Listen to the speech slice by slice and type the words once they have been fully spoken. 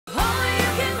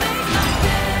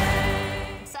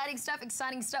exciting stuff,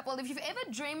 exciting stuff. Well, if you've ever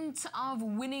dreamt of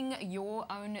winning your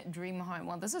own dream home,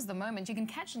 well, this is the moment. You can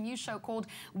catch a new show called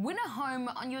Win a Home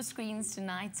on your screens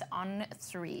tonight on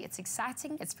 3. It's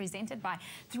exciting. It's presented by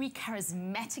 3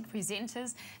 charismatic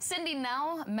presenters, Cindy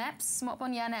Nell,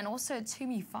 Maponyane, and also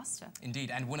Tumi, Voster.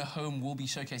 Indeed, and Win a Home will be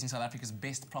showcasing South Africa's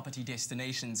best property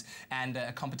destinations and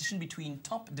a competition between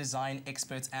top design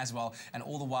experts as well, and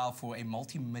all the while for a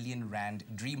multi-million rand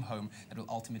dream home that will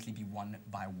ultimately be won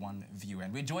by one viewer.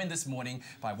 And we're joined this morning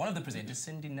by one of the presenters,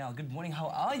 Cindy Nell. Good morning, how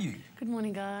are you? Good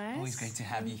morning, guys. Always great to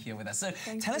have you here with us. So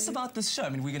tell us about this show. I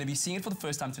mean, we're going to be seeing it for the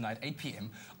first time tonight, 8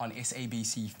 p.m. on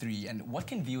SABC3. And what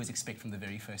can viewers expect from the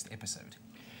very first episode?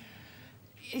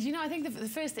 You know, I think the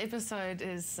first episode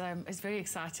is very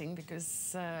exciting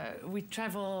because we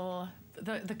travel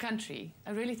the country.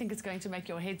 I really think it's going to make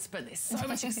your head spin. There's so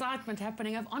much excitement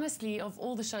happening. Honestly, of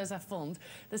all the shows I've filmed,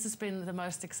 this has been the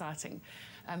most exciting.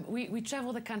 We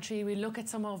travel the country, we look at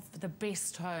some of the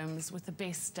best homes with the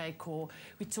best decor.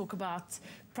 We talk about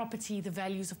property, the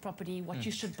values of property, what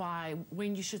you should buy,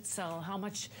 when you should sell, how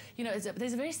much, you know,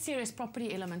 there's a very serious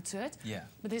property element to it. Yeah.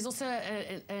 But there's also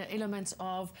an element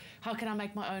of how can I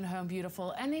make my own home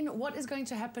beautiful? And then what is going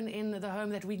to happen in the home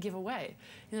that we give away?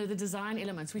 You know, the design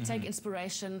elements. We take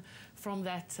inspiration from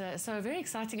that. So very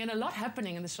exciting and a lot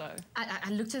happening in the show. I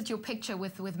looked at your picture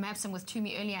with Maps and with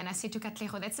Tumi earlier, and I said to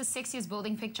Katlego, that's the sexiest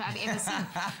building picture I've ever seen.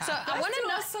 So I want to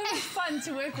know. It was so much fun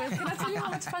to work with. Can I tell you how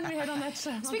much fun we had on that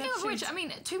show? Speaking of which, I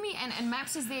mean, Tumi and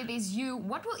Maps is there, there's you.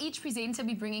 What will each presenter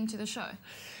be bringing to the show?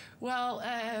 Well,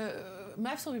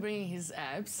 Maps will be bringing his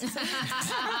abs. Oh,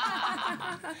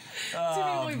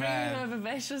 Tumi will be bringing her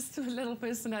vivacious to a little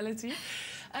personality.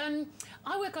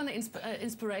 I work on the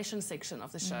inspiration section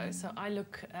of the show, so I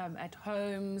look at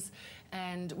homes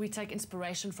and we take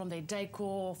inspiration from their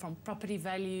decor, from property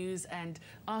values and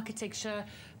architecture.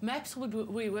 Maps will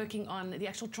be working on the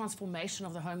actual transformation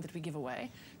of the home that we give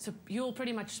away. So you'll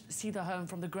pretty much see the home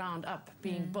from the ground up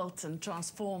being built and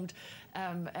transformed,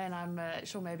 and I'm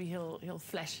sure maybe he'll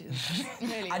flash his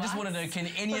really I just want to know, can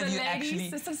any of you actually...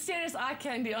 There's some serious eye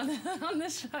candy on the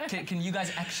show. Can you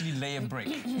guys actually lay a brick?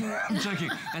 I'm joking.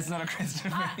 That's not a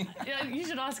question for me. Yeah, you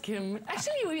should ask him.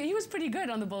 Actually, he was pretty good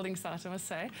on the building site, I must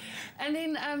say. And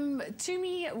then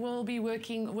Tumi will be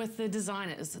working with the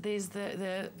designers. There's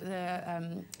the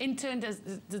intern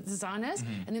designers,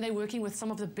 and then they're working with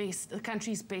some of the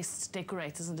country's best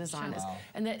decorators and designers. Wow.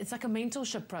 And it's like a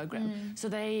mentorship program. So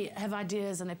they have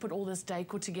ideas and they put all this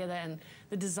decor together and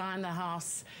they design the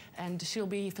house, and she'll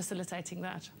be facilitating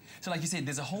that. So like you said,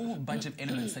 there's a whole bunch of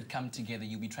elements that come together.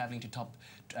 You'll be traveling to top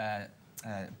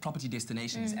property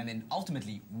destinations, and then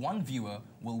ultimately one viewer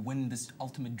will win this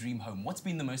ultimate dream home. What's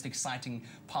been the most exciting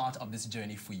part of this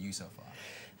journey for you so far?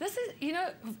 This is, you know,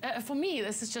 for me,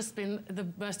 this has just been the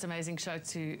most amazing show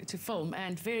to film,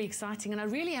 and very exciting. And I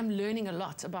really am learning a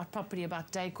lot about property, about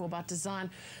decor, about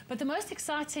design. But the most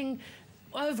exciting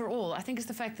overall, I think, is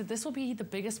the fact that this will be the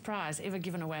biggest prize ever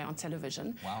given away on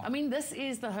television. Wow. I mean, this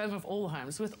is the home of all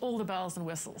homes, with all the bells and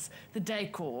whistles, the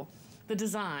decor, the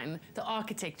design, the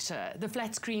architecture, the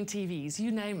flat screen TVs,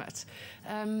 you name it.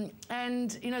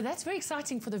 And, you know, that's very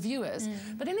exciting for the viewers.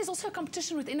 But then there's also a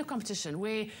competition within a competition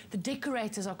where the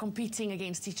decorators are competing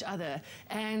against each other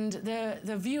and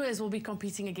the viewers will be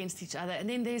competing against each other. And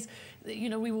then there's, you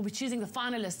know, we will be choosing the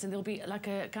finalists, and there'll be like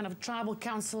a kind of tribal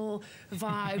council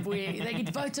vibe where they get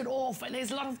voted off, and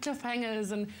there's a lot of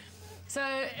cliffhangers. And so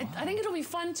I think it'll be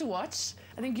fun to watch.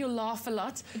 I think you'll laugh a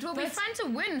lot. It will be fun to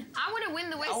win. I want to win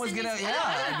the West Indies.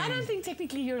 I don't think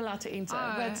technically you're allowed to enter.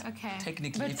 Oh, but okay.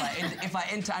 Technically, if I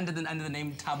enter under the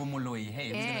name Thabo Moloi, hey,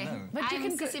 who's gonna know? But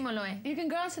you can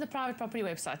go onto the private property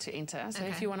website to enter. So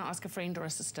if you want to ask a friend or a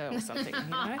sister or something, you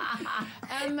know.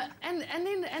 And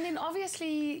then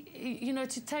obviously, you know,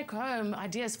 to take home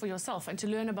ideas for yourself and to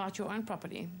learn about your own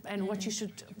property and what you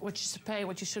should pay,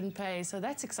 what you shouldn't pay. So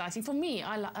that's exciting for me.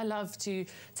 I love to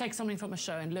take something from a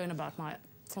show and learn about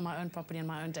for my own property and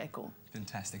my own decor.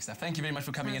 Fantastic stuff. Thank you very much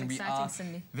for coming in. We are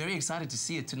very excited to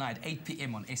see it tonight, 8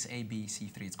 p.m. on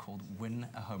SABC3. It's called Win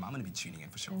a Home. I'm going to be tuning in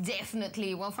for sure.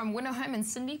 Definitely. Well, from Win a Home and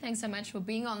Cindy, thanks so much for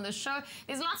being on the show.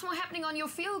 There's lots more happening on your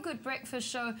Feel Good Breakfast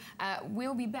show.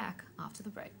 We'll be back after the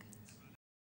break.